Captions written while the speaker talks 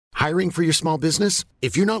Hiring for your small business?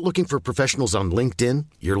 If you're not looking for professionals on LinkedIn,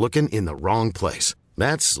 you're looking in the wrong place.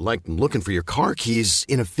 That's like looking for your car keys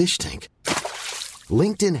in a fish tank.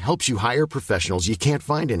 LinkedIn helps you hire professionals you can't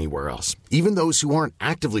find anywhere else, even those who aren't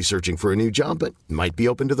actively searching for a new job but might be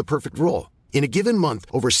open to the perfect role. In a given month,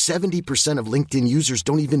 over 70% of LinkedIn users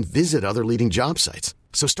don't even visit other leading job sites.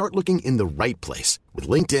 So start looking in the right place. With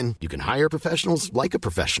LinkedIn, you can hire professionals like a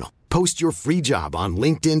professional. Post your free job on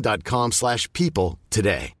linkedin.com/people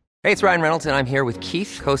today. Hey, it's Ryan Reynolds, and I'm here with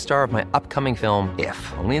Keith, co-star of my upcoming film, If,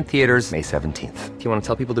 only in theaters May 17th. Do you want to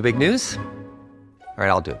tell people the big news? All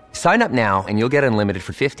right, I'll do it. Sign up now and you'll get unlimited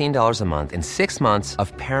for $15 a month and 6 months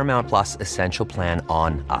of Paramount Plus Essential Plan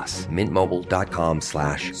on us.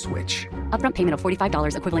 MintMobile.com/switch. Upfront payment of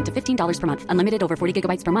 $45 equivalent to $15 per month. Unlimited over 40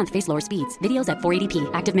 gigabytes per month. Face lower speeds. Videos at 480p.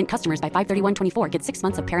 Active Mint customers by 531.24 get 6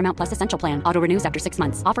 months of Paramount Plus Essential Plan. Auto renews after 6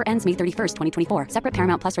 months. Offer ends May 31st, 2024. Separate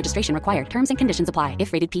Paramount Plus registration required. Terms and conditions apply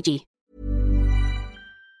if rated PG.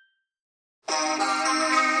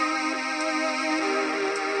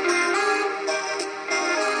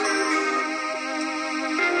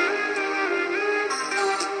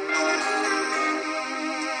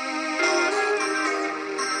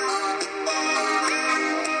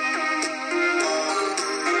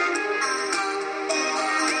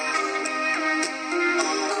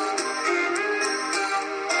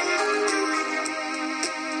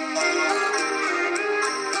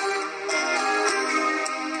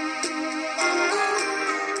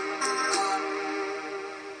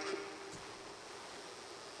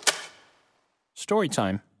 Story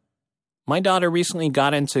time. My daughter recently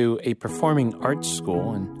got into a performing arts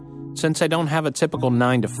school, and since I don't have a typical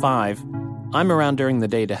 9 to 5, I'm around during the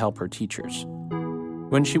day to help her teachers.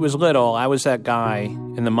 When she was little, I was that guy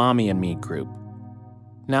in the Mommy and Me group.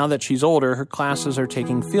 Now that she's older, her classes are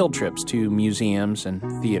taking field trips to museums and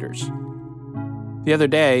theaters. The other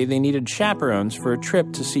day, they needed chaperones for a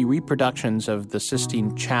trip to see reproductions of the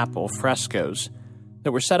Sistine Chapel frescoes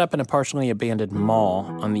that were set up in a partially abandoned mall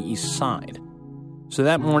on the east side. So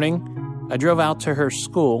that morning, I drove out to her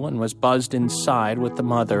school and was buzzed inside with the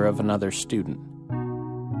mother of another student.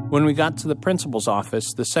 When we got to the principal's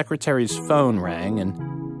office, the secretary's phone rang,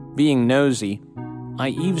 and being nosy, I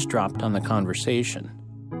eavesdropped on the conversation.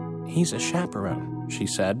 "He's a chaperone," she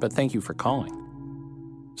said, "but thank you for calling."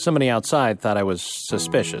 "Somebody outside thought I was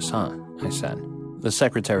suspicious, huh?" I said. The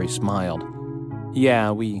secretary smiled.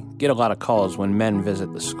 "Yeah, we get a lot of calls when men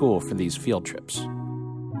visit the school for these field trips."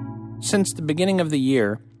 Since the beginning of the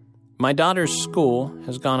year, my daughter's school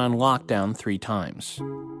has gone on lockdown 3 times.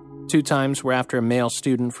 2 times were after a male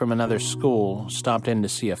student from another school stopped in to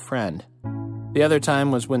see a friend. The other time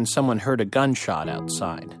was when someone heard a gunshot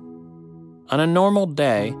outside. On a normal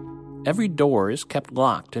day, every door is kept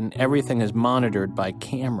locked and everything is monitored by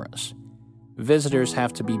cameras. Visitors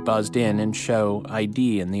have to be buzzed in and show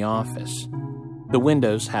ID in the office. The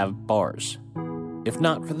windows have bars. If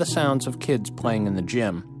not for the sounds of kids playing in the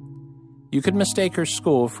gym, you could mistake her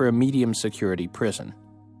school for a medium-security prison.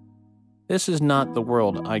 This is not the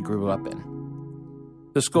world I grew up in.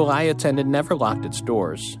 The school I attended never locked its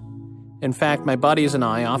doors. In fact, my buddies and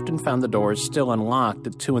I often found the doors still unlocked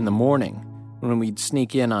at 2 a.m. when we'd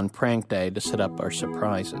sneak in on prank day to set up our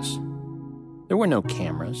surprises. There were no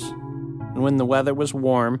cameras, and when the weather was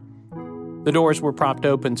warm, the doors were propped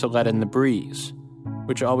open to let in the breeze,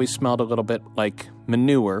 which always smelled a little bit like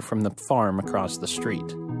manure from the farm across the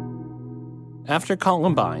street. After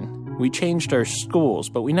Columbine, we changed our schools,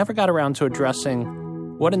 but we never got around to addressing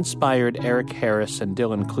what inspired Eric Harris and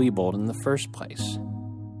Dylan Klebold in the first place.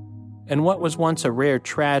 And what was once a rare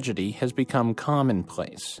tragedy has become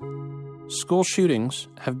commonplace. School shootings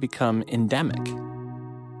have become endemic.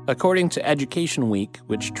 According to Education Week,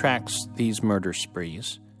 which tracks these murder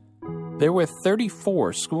sprees, there were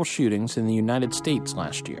 34 school shootings in the United States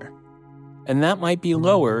last year. And that might be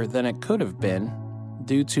lower than it could have been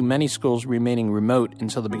due to many schools remaining remote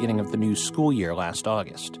until the beginning of the new school year last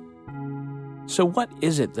August. So what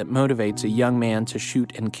is it that motivates a young man to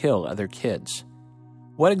shoot and kill other kids?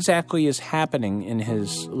 What exactly is happening in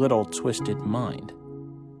his little twisted mind?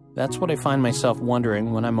 That's what I find myself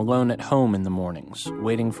wondering when I'm alone at home in the mornings,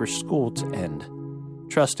 waiting for school to end,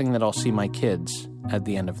 trusting that I'll see my kids at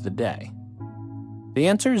the end of the day. The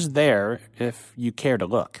answer is there if you care to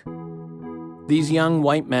look. These young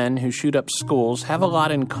white men who shoot up schools have a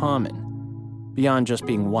lot in common, beyond just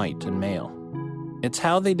being white and male. It's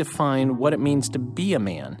how they define what it means to be a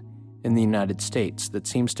man in the United States that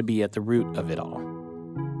seems to be at the root of it all.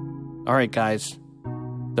 All right, guys,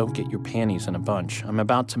 don't get your panties in a bunch. I'm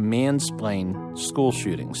about to mansplain school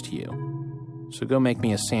shootings to you. So go make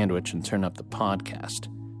me a sandwich and turn up the podcast.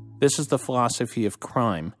 This is the Philosophy of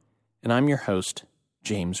Crime, and I'm your host,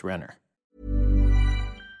 James Renner.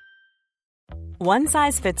 One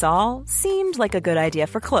size fits all seemed like a good idea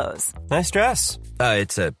for clothes. Nice dress.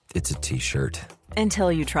 It's a t-shirt.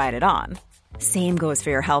 Until you tried it on. Same goes for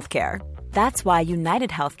your healthcare. That's why United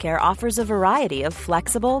Healthcare offers a variety of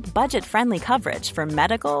flexible, budget-friendly coverage for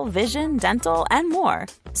medical, vision, dental, and more.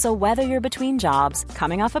 So whether you're between jobs,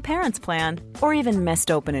 coming off a parent's plan, or even missed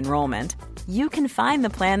open enrollment, you can find the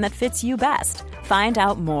plan that fits you best. Find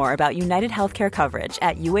out more about United Healthcare coverage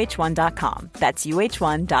at uh1.com. That's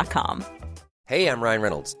uh1.com. Hey, I'm Ryan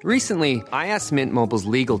Reynolds. Recently, I asked Mint Mobile's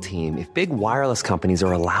legal team if big wireless companies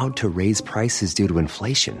are allowed to raise prices due to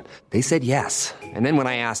inflation. They said yes. And then when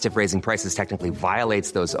I asked if raising prices technically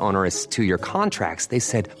violates those onerous 2-year contracts, they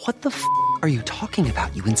said, "What the f*** are you talking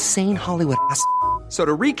about, you insane Hollywood ass?" So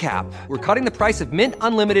to recap, we're cutting the price of Mint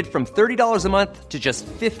Unlimited from $30 a month to just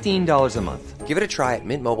 $15 a month. Give it a try at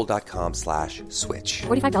mintmobile.com/switch.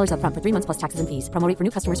 $45 up front for 3 months plus taxes and fees. Promo rate for new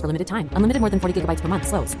customers for limited time. Unlimited more than 40 gigabytes per month.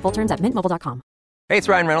 Slows full terms at mintmobile.com. Hey, it's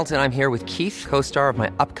Ryan Reynolds, and I'm here with Keith, co-star of my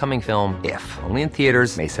upcoming film, If, only in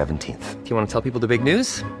theaters May 17th. Do you want to tell people the big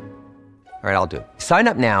news? All right, I'll do it. Sign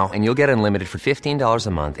up now and you'll get unlimited for $15 a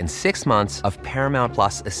month and 6 months of Paramount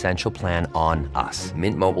Plus Essential Plan on us.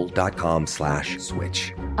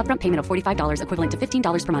 mintmobile.com/switch. Upfront payment of $45 equivalent to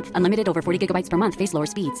 $15 per month. Unlimited over 40 gigabytes per month. Face lower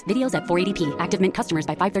speeds. Videos at 480p. Active Mint customers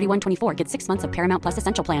by 531.24 get 6 months of Paramount Plus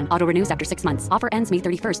Essential Plan. Auto renews after 6 months. Offer ends May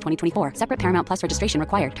 31st, 2024. Separate Paramount Plus registration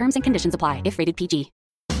required. Terms and conditions apply if rated PG.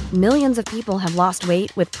 Millions of people have lost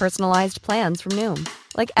weight with personalized plans from Noom.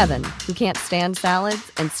 Like Evan, who can't stand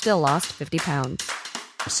salads and still lost 50 pounds.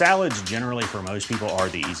 Salads generally for most people are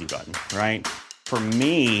the easy button, right? For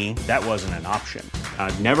me, that wasn't an option.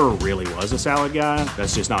 I never really was a salad guy.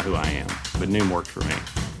 That's just not who I am. But Noom worked for me.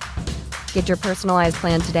 Get your personalized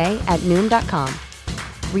plan today at Noom.com.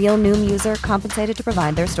 Real Noom user compensated to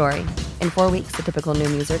provide their story. In 4 weeks, the typical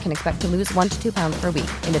Noom user can expect to lose 1 to 2 pounds per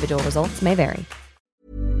week. Individual results may vary.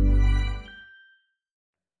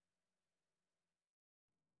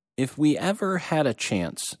 If we ever had a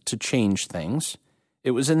chance to change things,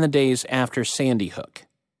 it was in the days after Sandy Hook.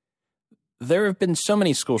 There have been so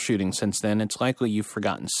many school shootings since then, it's likely you've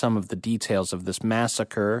forgotten some of the details of this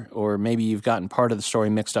massacre, or maybe you've gotten part of the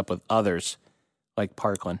story mixed up with others, like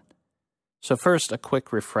Parkland. So first, a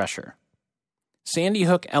quick refresher. Sandy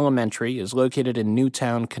Hook Elementary is located in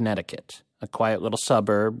Newtown, Connecticut, a quiet little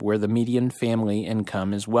suburb where the median family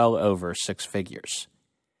income is well over 6 figures.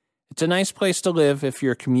 It's a nice place to live if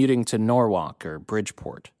you're commuting to Norwalk or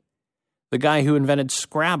Bridgeport. The guy who invented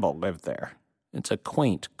Scrabble lived there. It's a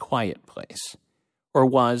quaint, quiet place. Or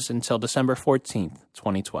was until December 14th,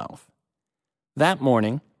 2012. That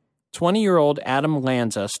morning, 20-year-old Adam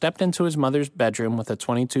Lanza stepped into his mother's bedroom with a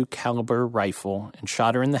 .22 caliber rifle and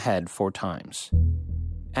shot her in the head 4 times.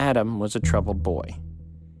 Adam was a troubled boy.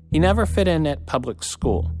 He never fit in at public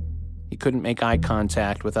school. He couldn't make eye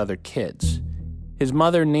contact with other kids. His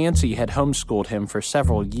mother, Nancy, had homeschooled him for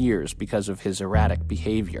several years because of his erratic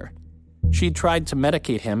behavior. She'd tried to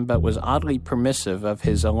medicate him, but was oddly permissive of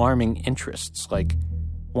his alarming interests, like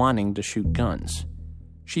wanting to shoot guns.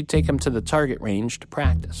 She'd take him to the target range to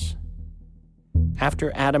practice.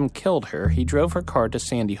 After Adam killed her, he drove her car to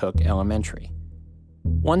Sandy Hook Elementary.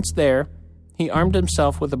 Once there, he armed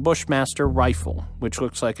himself with a Bushmaster rifle, which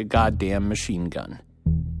looks like a goddamn machine gun.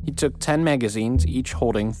 He took 10 magazines, each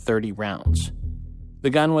holding 30 rounds. The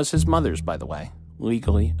gun was his mother's, by the way,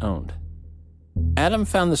 legally owned. Adam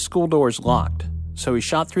found the school doors locked, so he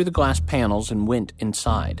shot through the glass panels and went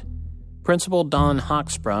inside. Principal Don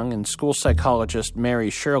Hochsprung and school psychologist Mary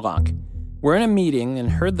Sherlock were in a meeting and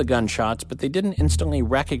heard the gunshots, but they didn't instantly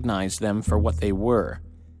recognize them for what they were.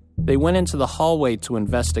 They went into the hallway to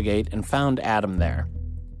investigate and found Adam there.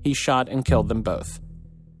 He shot and killed them both.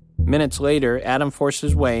 Minutes later, Adam forced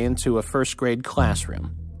his way into a first-grade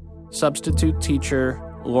classroom. Substitute teacher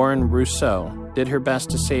Lauren Rousseau did her best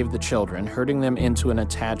to save the children, herding them into an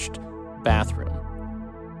attached bathroom.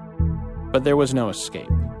 But there was no escape.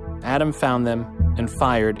 Adam found them and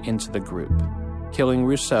fired into the group, killing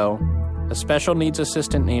Rousseau, a special needs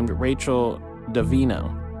assistant named Rachel Davino,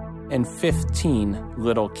 and 15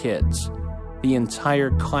 little kids, the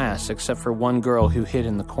entire class except for one girl who hid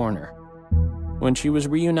in the corner. When she was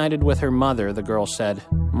reunited with her mother, the girl said,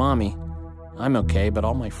 "Mommy, I'm okay, but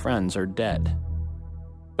all my friends are dead."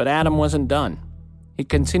 But Adam wasn't done. He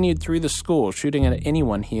continued through the school, shooting at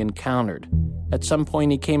anyone he encountered. At some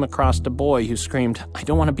point, he came across a boy who screamed, "I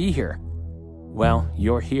don't want to be here." "Well,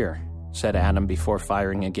 you're here," said Adam before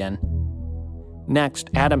firing again. Next,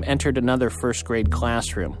 Adam entered another first-grade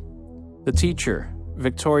classroom. The teacher,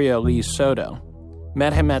 Victoria Lee Soto,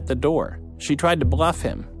 met him at the door. She tried to bluff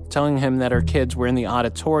him, telling him that our kids were in the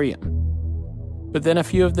auditorium. But then a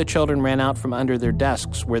few of the children ran out from under their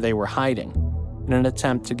desks where they were hiding in an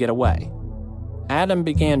attempt to get away. Adam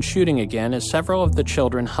began shooting again as several of the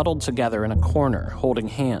children huddled together in a corner, holding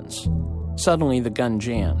hands. Suddenly, the gun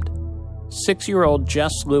jammed. 6-year-old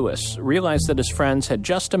Jess Lewis realized that his friends had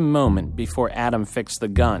just a moment before Adam fixed the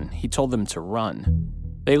gun. He told them to run.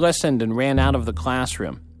 They listened and ran out of the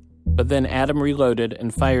classroom, but then Adam reloaded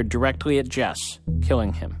and fired directly at Jess,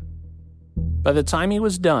 killing him. By the time he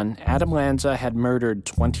was done, Adam Lanza had murdered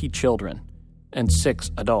 20 children and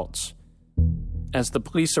 6 adults. As the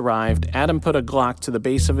police arrived, Adam put a Glock to the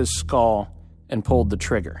base of his skull and pulled the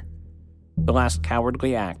trigger. The last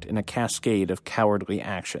cowardly act in a cascade of cowardly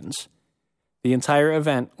actions. The entire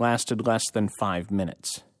event lasted less than 5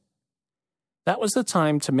 minutes. That was the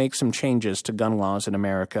time to make some changes to gun laws in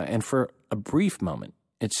America, and for a brief moment,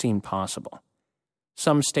 it seemed possible.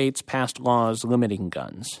 Some states passed laws limiting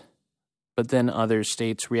guns, but then other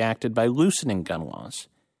states reacted by loosening gun laws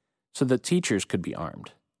so that teachers could be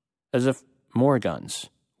armed, as if more guns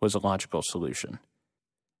was a logical solution.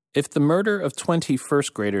 If the murder of 20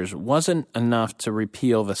 first graders wasn't enough to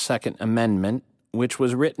repeal the Second Amendment, which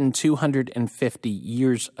was written 250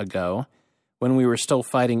 years ago, when we were still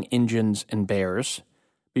fighting Injuns and bears,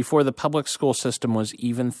 before the public school system was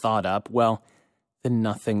even thought up, well, then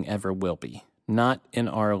nothing ever will be. Not in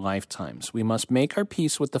our lifetimes. We must make our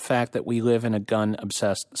peace with the fact that we live in a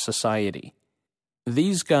gun-obsessed society.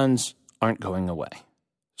 These guns aren't going away.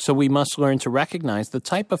 So we must learn to recognize the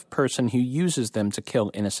type of person who uses them to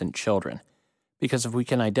kill innocent children. Because if we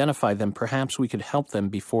can identify them, perhaps we could help them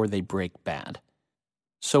before they break bad.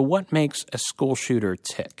 So what makes a school shooter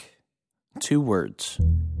tick? 2 words: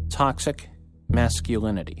 toxic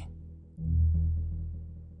masculinity.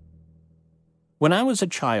 When I was a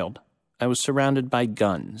child, I was surrounded by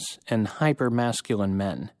guns and hyper-masculine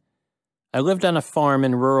men. I lived on a farm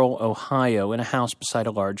in rural Ohio in a house beside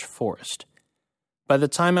a large forest. By the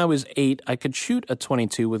time I was 8, I could shoot a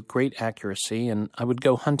 .22 with great accuracy, and I would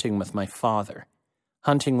go hunting with my father.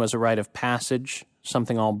 Hunting was a rite of passage,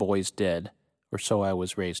 something all boys did, or so I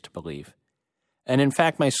was raised to believe. And in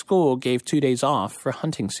fact, my school gave 2 days off for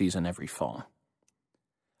hunting season every fall.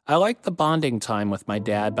 I liked the bonding time with my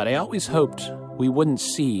dad, but I always hoped we wouldn't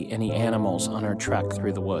see any animals on our trek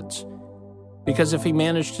through the woods. Because if he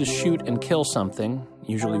managed to shoot and kill something,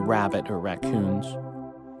 usually rabbit or raccoons,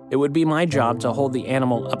 it would be my job to hold the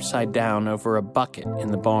animal upside down over a bucket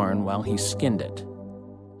in the barn while he skinned it.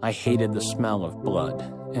 I hated the smell of blood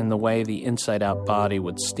and the way the inside-out body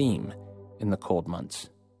would steam in the cold months.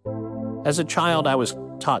 As a child, I was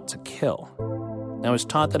taught to kill. I was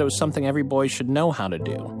taught that it was something every boy should know how to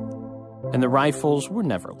do, and the rifles were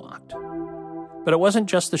never locked. But it wasn't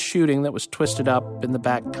just the shooting that was twisted up in the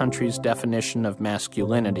backcountry's definition of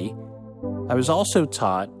masculinity. I was also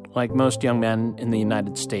taught, like most young men in the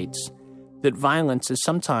United States, that violence is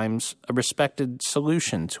sometimes a respected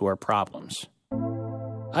solution to our problems.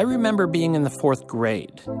 I remember being in the 4th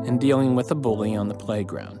grade and dealing with a bully on the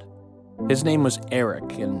playground. His name was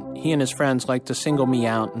Eric, and he and his friends liked to single me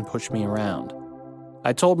out and push me around.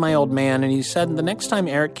 I told my old man, and he said the next time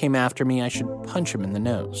Eric came after me, I should punch him in the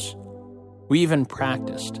nose. We even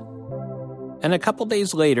practiced. And a couple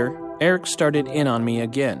days later, Eric started in on me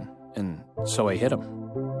again, and so I hit him.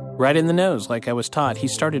 Right in the nose, like I was taught. He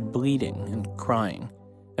started bleeding and crying,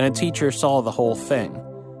 and a teacher saw the whole thing.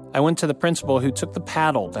 I went to the principal, who took the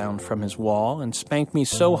paddle down from his wall and spanked me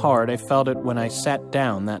so hard I felt it when I sat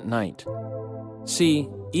down that night. See,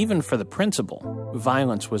 even for the principal,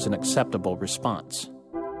 violence was an acceptable response.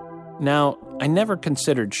 Now, I never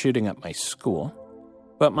considered shooting up my school,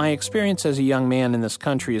 but my experience as a young man in this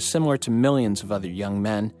country is similar to millions of other young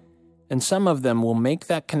men, and some of them will make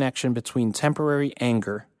that connection between temporary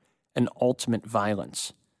anger and ultimate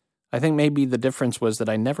violence. I think maybe the difference was that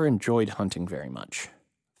I never enjoyed hunting very much.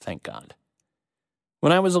 Thank God.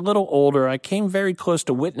 When I was a little older, I came very close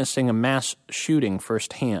to witnessing a mass shooting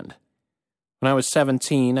firsthand. When I was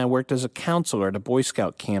 17, I worked as a counselor at a Boy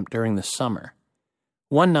Scout camp during the summer.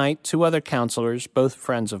 One night, 2 other counselors, both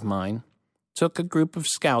friends of mine, took a group of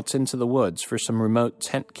scouts into the woods for some remote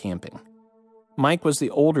tent camping. Mike was the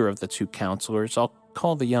older of the 2 counselors. I'll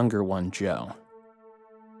call the younger one Joe.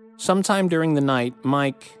 Sometime during the night,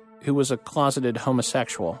 Mike, who was a closeted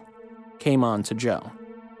homosexual, came on to Joe.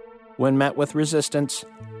 When met with resistance,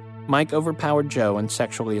 Mike overpowered Joe and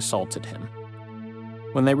sexually assaulted him.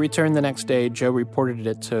 When they returned the next day, Joe reported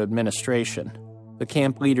it to administration. The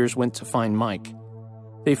camp leaders went to find Mike.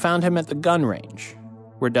 They found him at the gun range,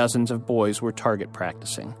 where dozens of boys were target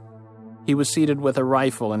practicing. He was seated with a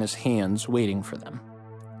rifle in his hands, waiting for them.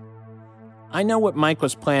 I know what Mike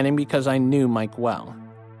was planning because I knew Mike well.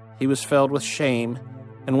 He was filled with shame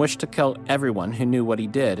and wished to kill everyone who knew what he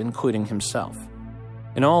did, including himself.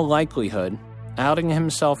 In all likelihood, outing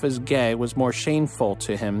himself as gay was more shameful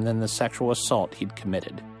to him than the sexual assault he'd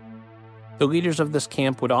committed. The leaders of this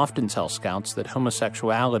camp would often tell scouts that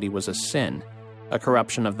homosexuality was a sin, a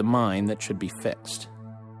corruption of the mind that should be fixed.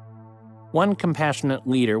 One compassionate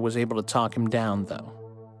leader was able to talk him down, though,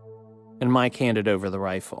 and Mike handed over the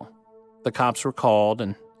rifle. The cops were called,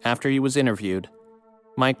 and after he was interviewed,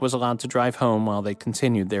 Mike was allowed to drive home while they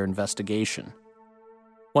continued their investigation.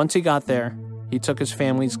 Once he got there, he took his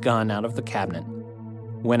family's gun out of the cabinet,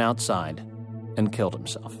 went outside, and killed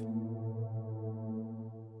himself.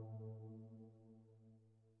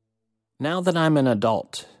 Now that I'm an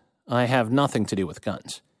adult, I have nothing to do with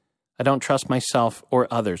guns. I don't trust myself or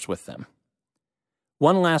others with them.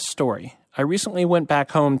 One last story. I recently went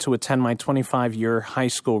back home to attend my 25-year high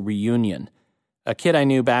school reunion. A kid I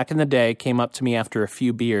knew back in the day came up to me after a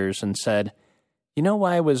few beers and said, "You know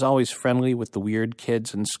why I was always friendly with the weird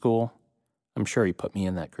kids in school?" I'm sure he put me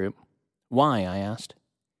in that group. "Why?" I asked.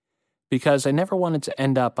 "Because I never wanted to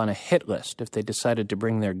end up on a hit list if they decided to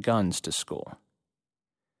bring their guns to school."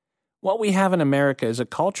 What we have in America is a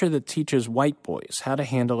culture that teaches white boys how to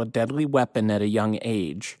handle a deadly weapon at a young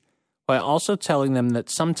age, while also telling them that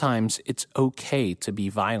sometimes it's okay to be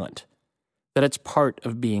violent, that it's part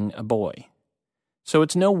of being a boy. So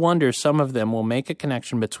it's no wonder some of them will make a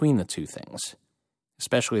connection between the two things,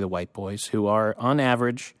 especially the white boys who are, on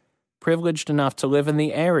average, privileged enough to live in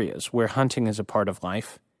the areas where hunting is a part of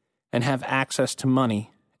life and have access to money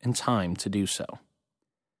and time to do so.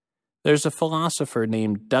 There's a philosopher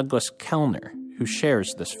named Douglas Kellner who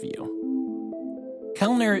shares this view.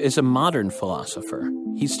 Kellner is a modern philosopher.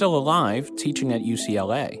 He's still alive, teaching at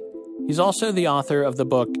UCLA. He's also the author of the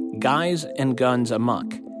book Guys and Guns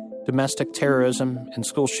Amok: Domestic Terrorism and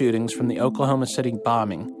School Shootings from the Oklahoma City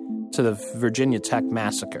Bombing to the Virginia Tech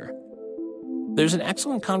Massacre. There's an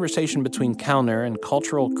excellent conversation between Kellner and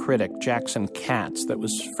cultural critic Jackson Katz that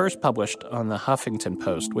was first published on the Huffington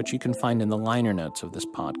Post, which you can find in the liner notes of this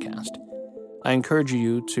podcast. I encourage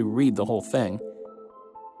you to read the whole thing.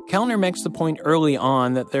 Kellner makes the point early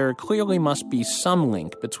on that there clearly must be some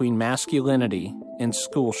link between masculinity and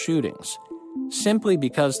school shootings, simply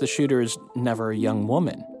because the shooter is never a young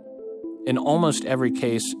woman. In almost every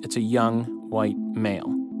case, it's a young white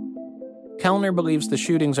male. Kellner believes the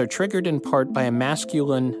shootings are triggered in part by a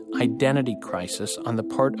masculine identity crisis on the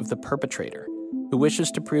part of the perpetrator, who wishes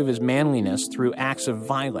to prove his manliness through acts of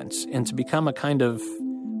violence and to become a kind of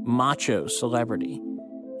macho celebrity.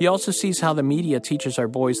 He also sees how the media teaches our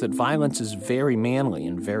boys that violence is very manly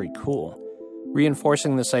and very cool,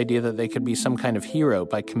 reinforcing this idea that they could be some kind of hero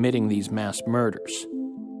by committing these mass murders.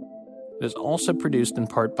 It is also produced in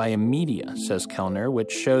part by a media, says Kellner,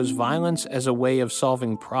 which shows violence as a way of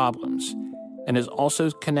solving problems, and is also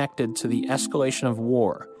connected to the escalation of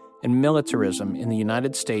war and militarism in the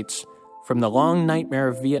United States from the long nightmare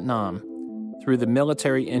of Vietnam through the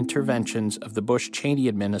military interventions of the Bush-Cheney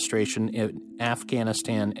administration in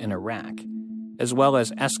Afghanistan and Iraq, as well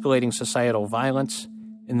as escalating societal violence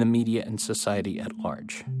in the media and society at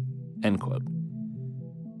large. End quote.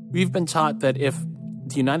 We've been taught that if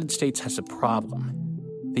the United States has a problem,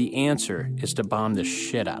 the answer is to bomb the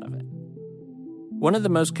shit out of it. One of the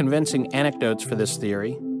most convincing anecdotes for this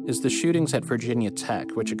theory is the shootings at Virginia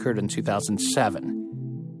Tech, which occurred in 2007,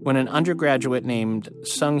 when an undergraduate named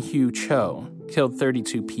Sung-Hyu Cho killed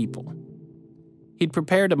 32 people. He'd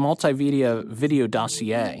prepared a multimedia video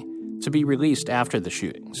dossier to be released after the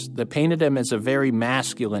shootings that painted him as a very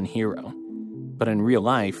masculine hero. But in real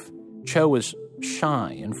life, Cho was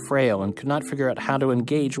shy and frail and could not figure out how to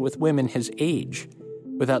engage with women his age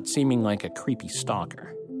without seeming like a creepy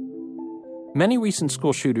stalker. Many recent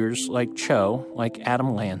school shooters, like Cho, like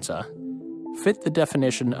Adam Lanza, fit the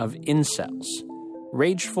definition of incels,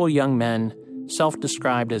 rageful young men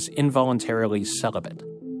self-described as involuntarily celibate,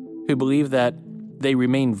 who believe that they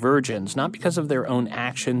remain virgins not because of their own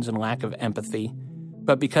actions and lack of empathy,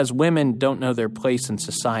 but because women don't know their place in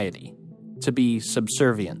society, to be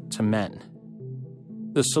subservient to men.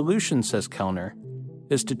 The solution, says Kellner,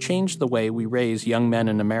 is to change the way we raise young men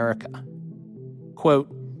in America. Quote,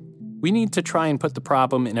 "We need to try and put the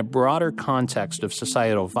problem in a broader context of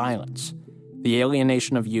societal violence, the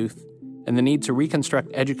alienation of youth, and the need to reconstruct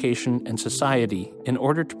education and society in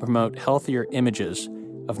order to promote healthier images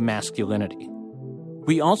of masculinity.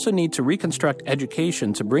 We also need to reconstruct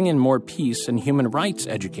education to bring in more peace and human rights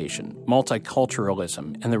education,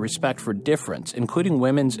 multiculturalism, and the respect for difference, including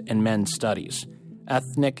women's and men's studies,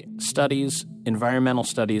 ethnic studies, environmental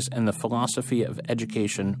studies, and the philosophy of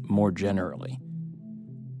education more generally.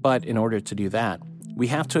 But in order to do that, we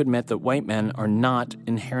have to admit that white men are not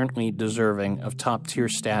inherently deserving of top-tier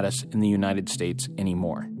status in the United States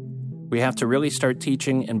anymore. We have to really start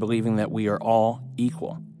teaching and believing that we are all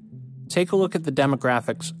equal. Take a look at the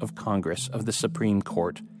demographics of Congress, of the Supreme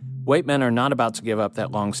Court. White men are not about to give up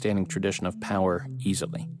that long-standing tradition of power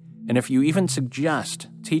easily. And if you even suggest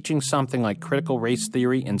teaching something like critical race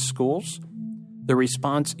theory in schools, the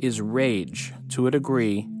response is rage to a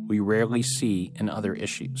degree we rarely see in other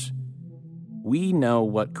issues. We know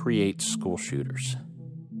what creates school shooters,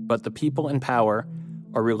 but the people in power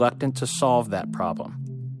are reluctant to solve that problem,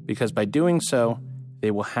 because by doing so,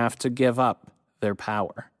 they will have to give up their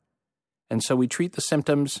power. And so we treat the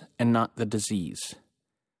symptoms and not the disease.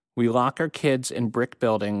 We lock our kids in brick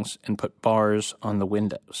buildings and put bars on the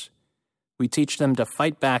windows. We teach them to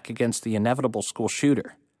fight back against the inevitable school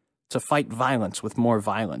shooter, to fight violence with more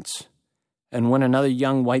violence. And when another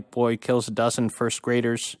young white boy kills a dozen first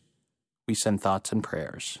graders, we send thoughts and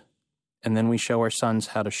prayers. And then we show our sons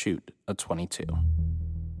how to shoot a .22.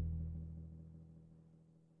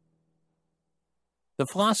 The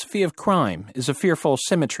Philosophy of Crime is a Fearful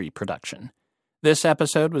Symmetry production. This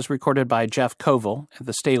episode was recorded by Jeff Koval at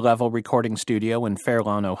the Stay Level Recording Studio in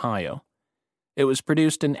Fairlawn, Ohio. It was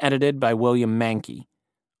produced and edited by William Mankey.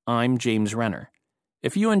 I'm James Renner.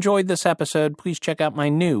 If you enjoyed this episode, please check out my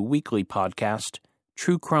new weekly podcast,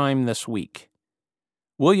 True Crime This Week.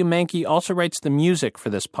 William Mankey also writes the music for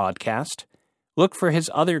this podcast. Look for his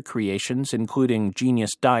other creations, including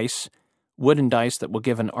Genius Dice, wooden dice that will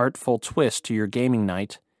give an artful twist to your gaming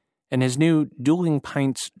night, and his new Dueling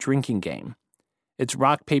Pints drinking game. It's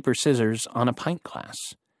rock, paper, scissors on a pint glass.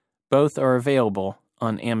 Both are available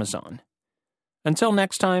on Amazon. Until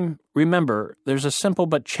next time, remember, there's a simple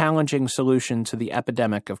but challenging solution to the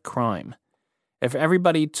epidemic of crime. If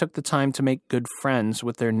everybody took the time to make good friends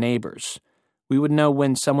with their neighbors, we would know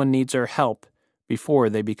when someone needs our help before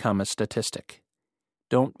they become a statistic.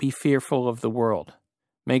 Don't be fearful of the world.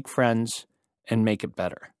 Make friends and make it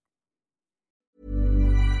better.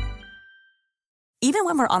 Even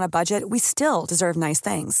when we're on a budget, we still deserve nice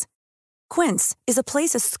things. Quince is a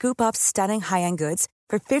place to scoop up stunning high-end goods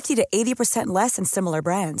for 50 to 80% less than similar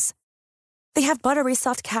brands. They have buttery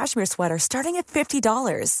soft cashmere sweaters starting at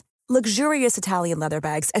 $50, luxurious Italian leather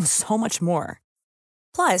bags, and so much more.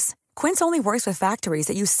 Plus, Quince only works with factories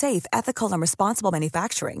that use safe, ethical, and responsible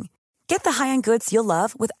manufacturing. Get the high-end goods you'll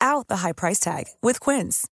love without the high price tag with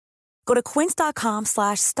Quince. Go to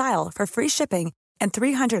quince.com/style for free shipping and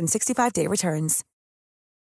 365-day returns.